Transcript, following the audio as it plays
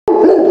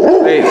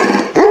Wait.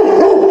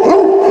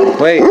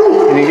 Wait,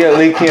 can you get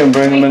Leaky and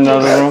bring him in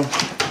another room?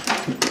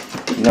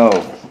 No.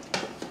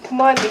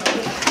 Come on,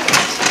 Leaky.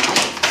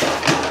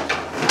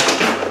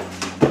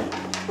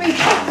 Wait,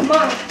 come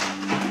on.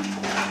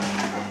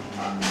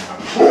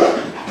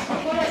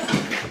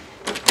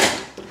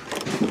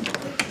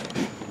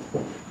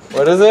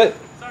 What is it?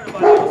 Sorry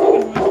about that. I was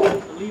looking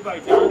for Levi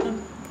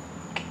Jonathan.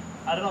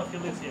 I don't know if he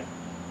lives here.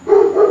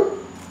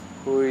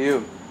 Who are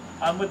you?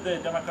 I'm with the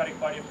Democratic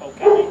Party of Polk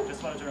County.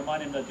 Just wanted to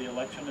remind him that the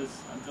election is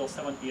until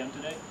 7 p.m.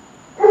 today.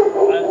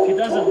 If he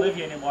doesn't live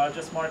here anymore, I'll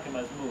just mark him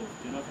as moved.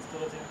 Do you know if he still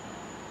lives here?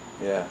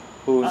 Yeah.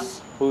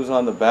 Who's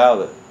on the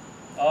ballot?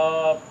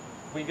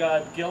 We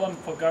got Gillum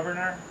for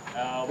governor. We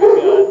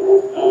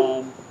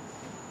got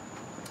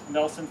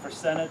Nelson for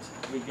Senate.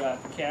 We got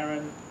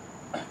Karen.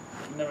 I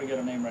never get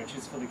her name right.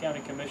 She's for the county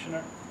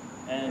commissioner.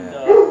 And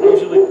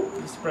usually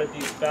we spread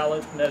these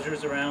ballot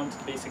measures around.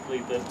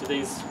 Basically,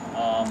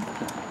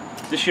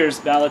 this year's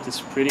ballot is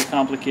pretty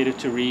complicated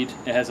to read.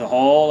 It has a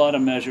whole lot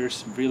of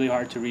measures, really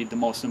hard to read. The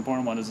most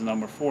important one is the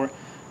number 4,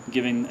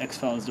 giving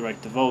ex-felons the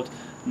right to vote.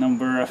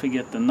 Number, I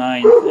forget the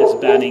 9, is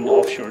banning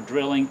offshore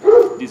drilling.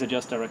 These are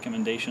just our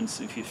recommendations.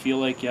 If you feel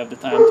like you have the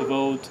time to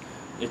vote,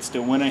 it's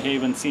the Winter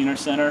Haven Senior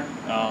Center,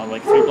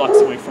 like 3 blocks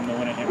away from the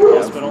Winter Haven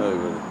Hospital.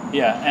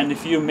 Yeah, and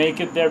if you make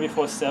it there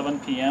before 7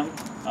 p.m.,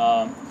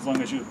 as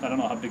long as you, I don't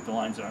know how big the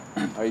lines are.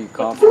 Are you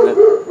confident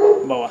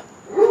Boa.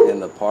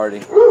 in the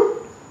party?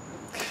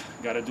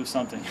 Gotta do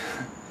something.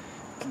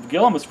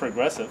 Gillum is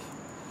progressive.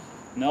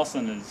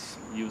 Nelson is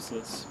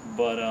useless,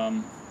 but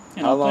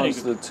you know. How long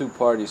has the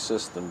two-party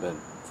system been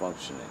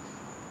functioning?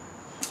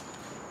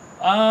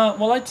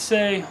 Well, I'd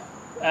say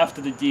after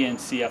the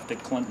DNC, after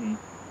Clinton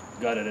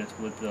gutted it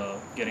with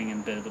getting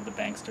in bed with the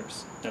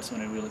banksters, that's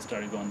when it really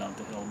started going down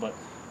the hill. But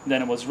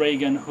then it was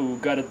Reagan who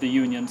gutted the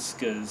unions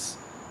because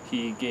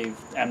he gave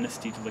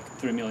amnesty to like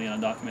 3 million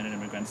undocumented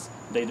immigrants.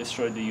 They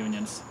destroyed the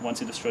unions. Once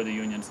you destroy the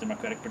unions,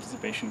 democratic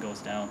participation goes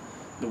down.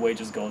 The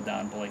wages go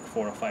down by like $4,000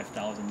 or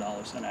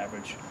 $5,000 on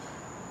average.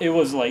 It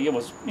was, you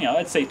know,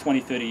 I'd say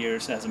 20, 30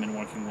 years. It hasn't been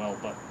working well,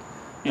 but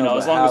you know,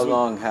 as long as how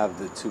long has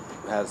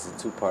the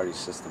two-party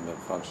system been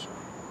functioning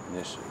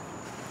initially?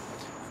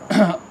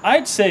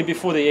 I'd say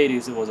before the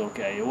 80s it was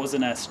okay. It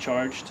wasn't as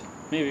charged.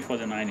 Maybe before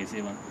the 90s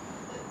even.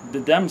 The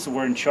Dems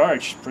were in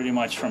charge pretty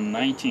much from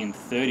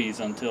 1930s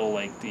until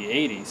like the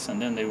 80s,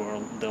 and then they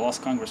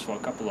lost Congress for a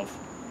couple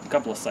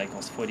of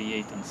cycles,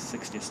 48 and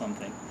 60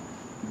 something.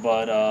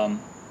 But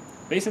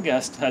basically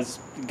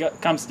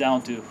comes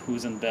down to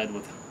who's in bed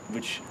with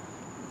which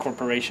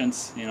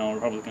corporations. You know,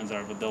 Republicans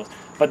are with those.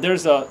 But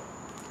there's a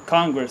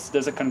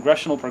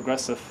congressional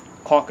progressive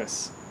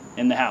caucus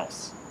in the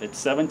House. It's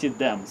 70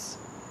 Dems.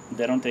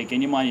 They don't take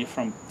any money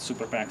from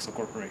super PACs or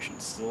corporations.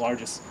 It's the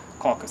largest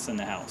caucus in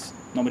the House.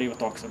 Nobody even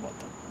talks about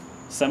them.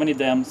 70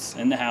 Dems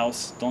in the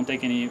House, don't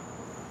take any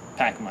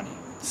PAC money.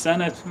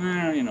 Senate,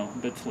 you know, a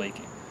bit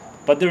flaky.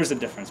 But there's a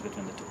difference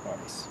between the two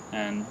parties.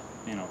 And,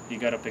 you know, you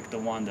gotta pick the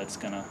one that's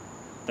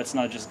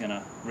not just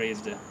gonna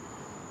raise the,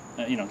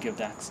 you know, give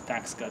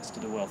tax cuts to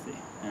the wealthy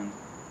and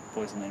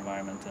poison the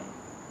environment and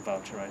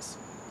voucherize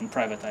and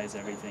privatize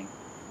everything.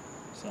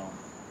 So,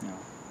 you know,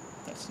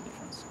 that's the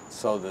difference.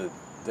 So the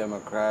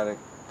Democratic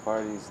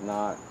Party's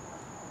not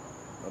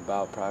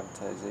about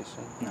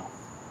privatization? No.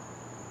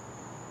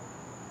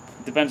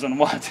 Depends on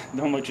what.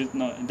 No,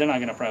 they're not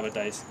going to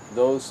privatize.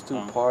 Those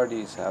two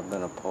parties have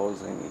been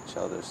opposing each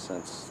other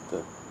since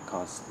the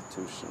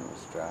Constitution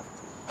was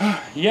drafted.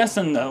 Yes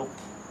and no.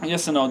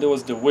 Yes and no. There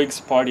was the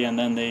Whigs party, and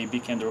then they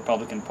became the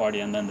Republican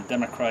Party, and then the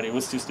Democratic. It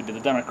was used to be the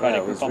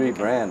Democratic Republican. Yeah, it was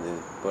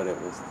rebranded, but it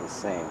was the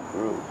same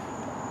group.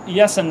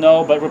 Yes and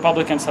no, but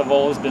Republicans have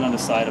always been on the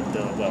side of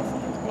the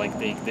wealthy. Like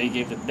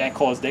they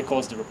caused the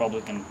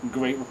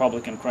Great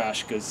Republican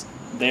crash because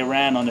they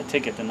ran on the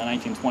ticket in the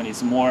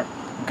 1920s. More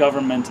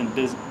government and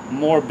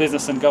more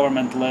business and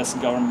government, less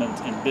government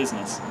and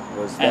business.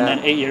 And then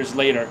 8 years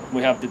later,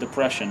 we have the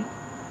Depression,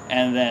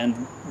 and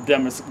then the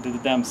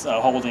Dems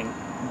are holding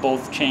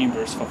both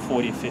chambers for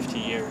 40, 50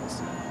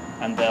 years,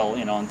 and they'll,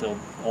 you know, until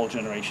old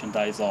generation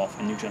dies off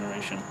and new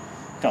generation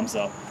comes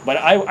up. But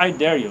I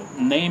dare you,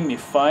 name me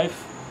 5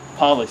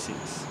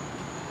 policies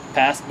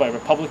passed by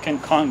Republican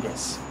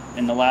Congress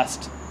in the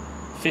last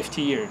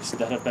 50 years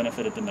that have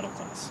benefited the middle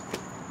class.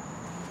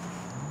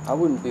 I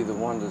wouldn't be the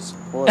one to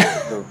support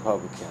the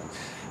Republicans.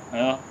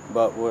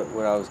 But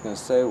what I was going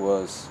to say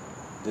was,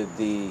 did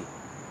the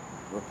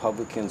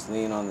Republicans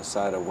lean on the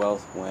side of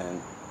wealth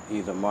when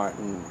either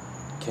Martin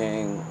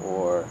King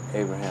or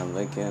Abraham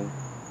Lincoln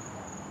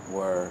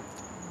were,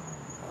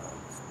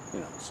 you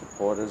know,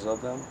 supporters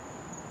of them?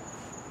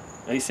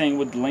 Are you saying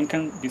would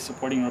Lincoln be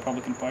supporting the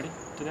Republican Party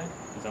today?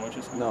 Is that what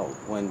you're saying? No,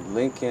 when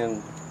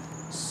Lincoln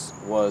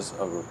was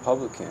a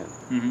Republican,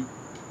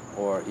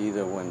 or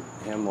either when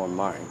him or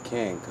Martin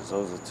King, because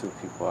those are two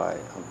people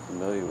I'm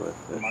familiar with.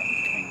 Martin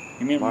King.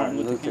 You mean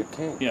Martin Luther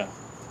King? Yeah.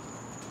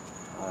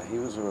 He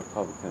was a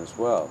Republican as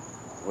well.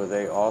 Were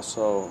they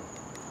also?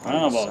 I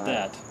don't know about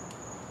that.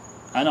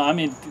 I know. I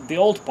mean, the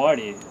old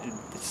party.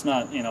 It's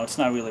not. You know, it's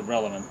not really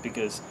relevant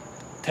because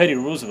Teddy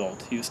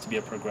Roosevelt, he used to be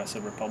a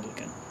progressive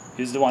Republican.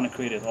 He's the one who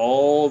created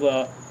all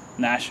the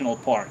national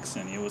parks,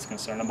 and he was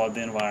concerned about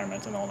the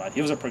environment and all that.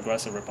 He was a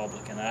progressive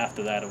Republican, and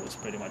after that it was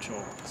pretty much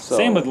over. So,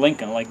 same with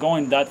Lincoln. Like,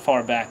 going that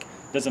far back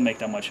doesn't make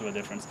that much of a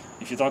difference.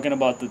 If you're talking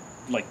about the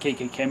like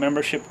KKK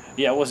membership,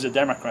 yeah, it was the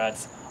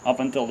Democrats up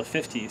until the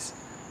 50s,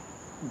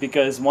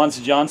 because once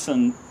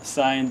Johnson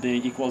signed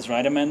the Equals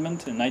Right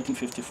Amendment in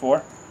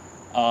 1954,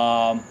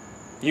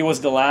 he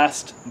was the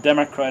last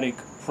Democratic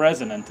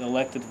president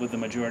elected with the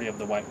majority of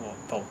the white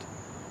vote.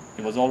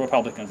 It was all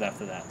Republicans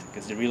after that,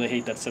 because they really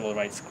hate that civil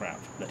rights crap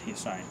that he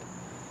signed.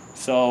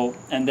 So,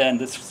 and then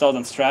the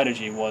Southern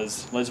strategy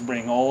was, let's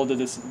bring all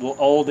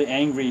the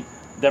angry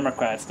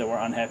Democrats that were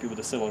unhappy with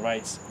the civil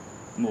rights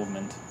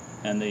movement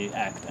and the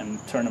act, and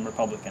turn them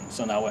Republican.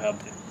 So now we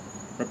have the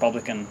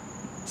Republican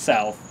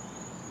South,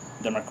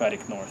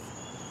 Democratic North.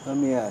 let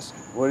me ask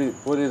you,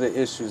 what are the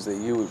issues that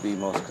you would be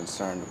most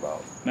concerned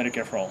about?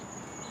 Medicare for all.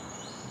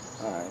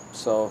 All right,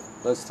 so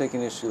let's take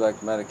an issue like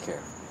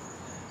Medicare.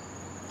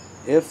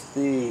 If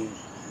the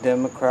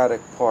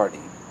Democratic Party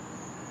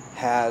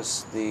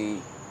has the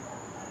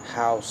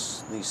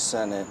House, the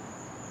Senate,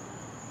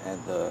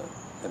 and the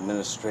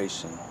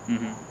administration,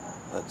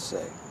 let's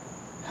say,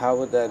 how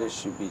would that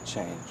issue be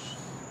changed?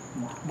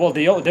 Well,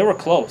 they were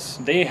close.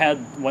 They had,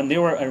 when they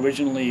were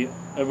originally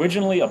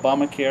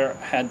Obamacare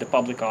had the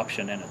public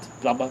option in it.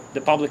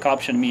 The public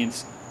option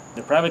means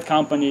the private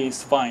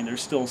companies, fine, they're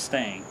still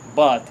staying,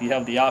 but you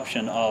have the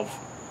option of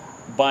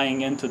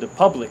buying into the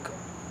public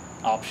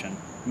option,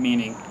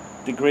 meaning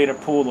the greater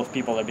pool of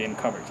people are being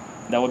covered.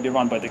 That would be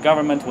run by the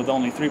government with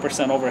only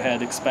 3%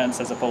 overhead expense,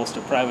 as opposed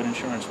to private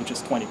insurance, which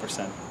is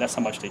 20%. That's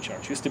how much they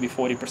charge. Used to be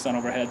 40%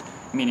 overhead,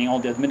 meaning all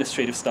the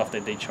administrative stuff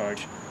that they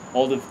charge,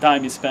 all the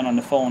time you spend on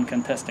the phone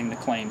contesting the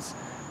claims.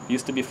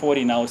 Used to be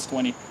 40, now it's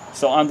 20.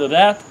 So under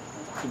that,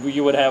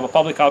 you would have a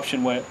public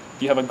option where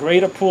you have a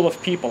greater pool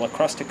of people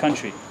across the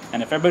country,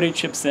 and if everybody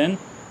chips in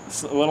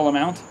a little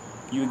amount,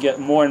 you get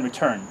more in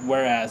return.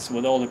 Whereas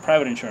with all the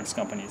private insurance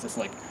companies, it's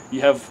like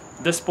you have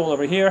this pool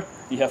over here,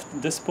 you have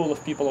this pool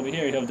of people over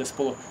here, you have this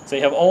pool. So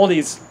you have all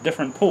these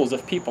different pools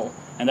of people,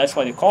 and that's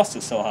why the cost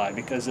is so high,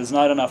 because there's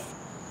not enough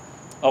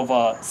of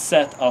a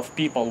set of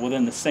people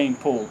within the same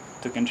pool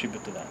to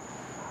contribute to that.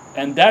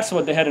 And that's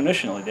what they had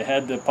initially. They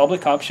had the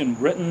public option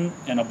written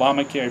in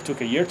Obamacare. It took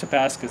a year to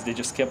pass because they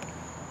just kept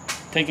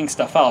taking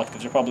stuff out,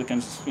 because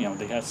Republicans, you know,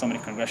 they had so many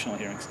congressional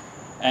hearings.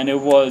 And it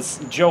was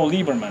Joe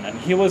Lieberman, and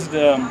he was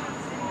the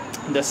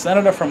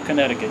senator from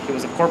Connecticut. He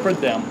was a corporate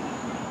Dem,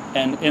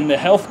 and in the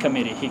health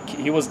committee,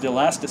 he was the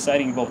last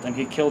deciding vote, and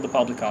he killed the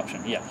public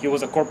option. Yeah, he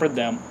was a corporate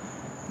Dem.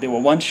 They were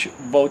one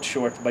vote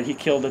short, but he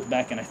killed it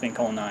back in, I think,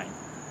 2009.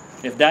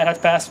 If that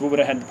had passed, we would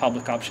have had the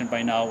public option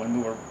by now,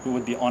 and we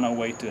would be on our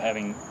way to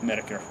having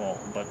Medicare for all.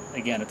 But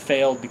again, it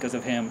failed because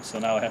of him, so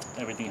now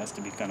everything has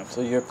to be kind of.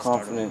 So you're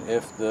confident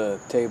if the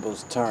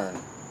tables turn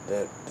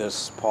that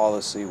this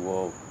policy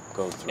will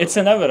go through? It's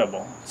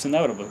inevitable. It's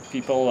inevitable.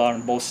 People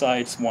on both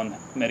sides want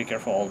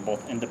Medicare for all,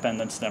 both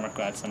independents,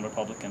 Democrats, and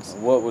Republicans.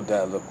 What would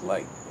that look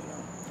like?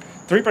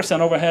 3%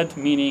 overhead,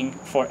 meaning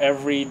for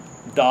every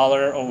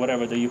dollar or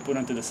whatever that you put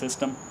into the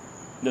system,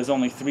 there's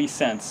only 3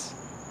 cents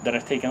that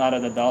are taken out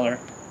of the dollar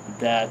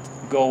that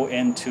go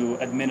into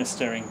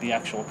administering the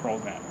actual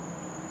program.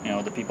 You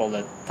know, the people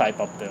that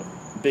type up the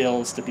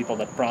bills, the people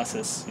that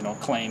process, you know,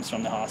 claims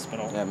from the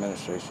hospital.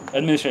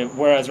 Administration.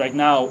 Whereas right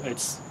now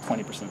it's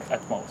 20%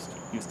 at most.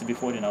 Used to be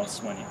 40, now it's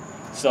 20.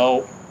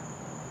 So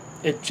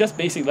it just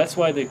basically, that's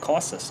why the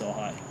costs are so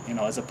high. You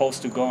know, as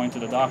opposed to going to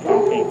the doctor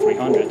and paying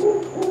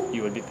 $300,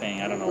 you would be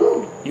paying, I don't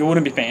know, you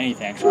wouldn't be paying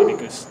anything actually,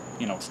 because,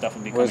 you know, stuff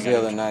would be coming out.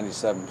 Where's the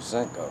other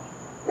 97% go?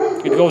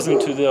 It goes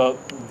into the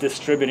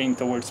distributing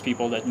towards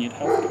people that need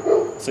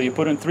health. So you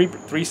put in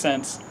 3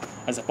 cents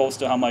as opposed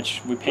to how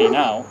much we pay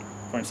now.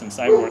 For instance,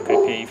 I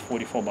pay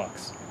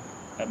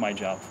 $44 at my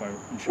job for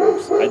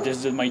insurance. I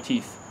just did my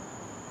teeth,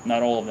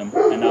 not all of them,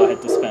 and now I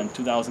had to spend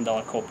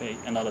 $2,000 copay,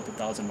 and now that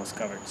 $2,000 was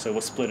covered, so it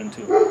was split in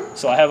two.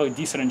 So I have a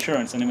decent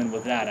insurance, and even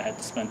with that, I had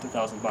to spend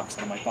 $2,000 out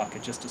of my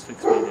pocket just to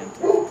fix my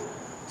dental.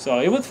 So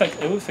it would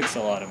fix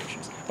a lot of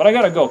issues. But I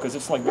gotta go because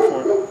it's like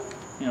before,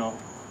 you know.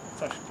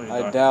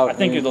 I doubt. I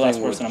think you're the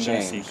last person I'm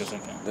going to see because I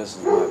can. This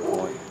is my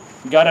point.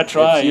 You gotta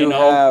try, if you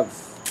know.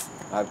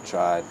 I've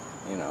tried.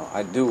 You know,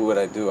 I do what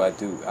I do. I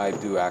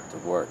do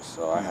active work,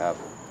 so I have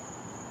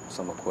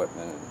some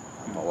equipment,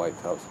 and my wife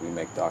helps me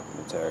make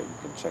documentary. You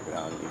can check it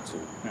out on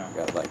YouTube. Yeah. I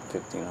got like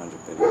 1,500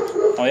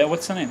 videos. Oh yeah,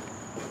 what's the name?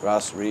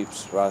 Ross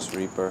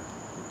Reaper.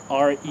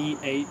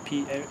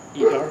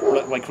 R-E-A-P-E-R,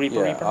 like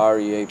Reaper. Yeah,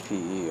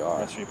 R-E-A-P-E-R.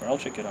 Ross Reaper. I'll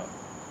check it out.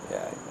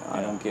 Yeah,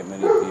 I don't get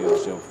many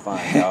views. You'll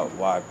find out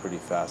why pretty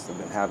fast. I've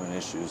been having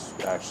issues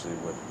actually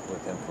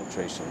with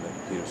infiltration of the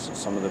computer. So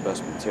some of the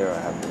best material I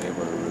haven't been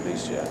able to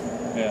release yet.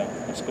 Yeah,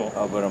 that's cool.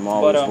 But I'm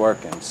always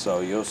working, so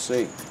you'll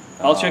see.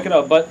 I'll check it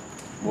out. But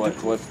what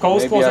post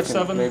close at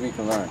 7. Maybe you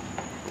can learn.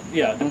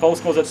 Yeah, the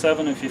post goes at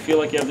 7 if you feel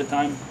like you have the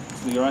time.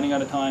 You're running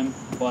out of time.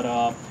 But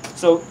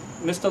so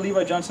Mr.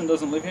 Levi Johnson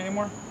doesn't live here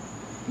anymore?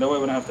 That way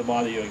we don't have to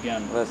bother you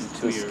again. Let's in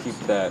 2 years. Keep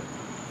that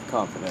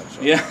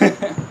confidential.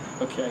 Yeah.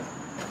 Okay.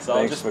 So I'll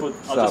Thanks just for put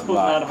stopping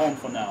by. Matt home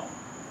for now.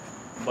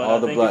 But All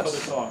the thank you for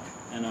bless. the talk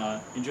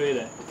and enjoy your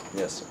day.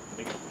 Yes, sir.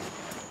 Thank you.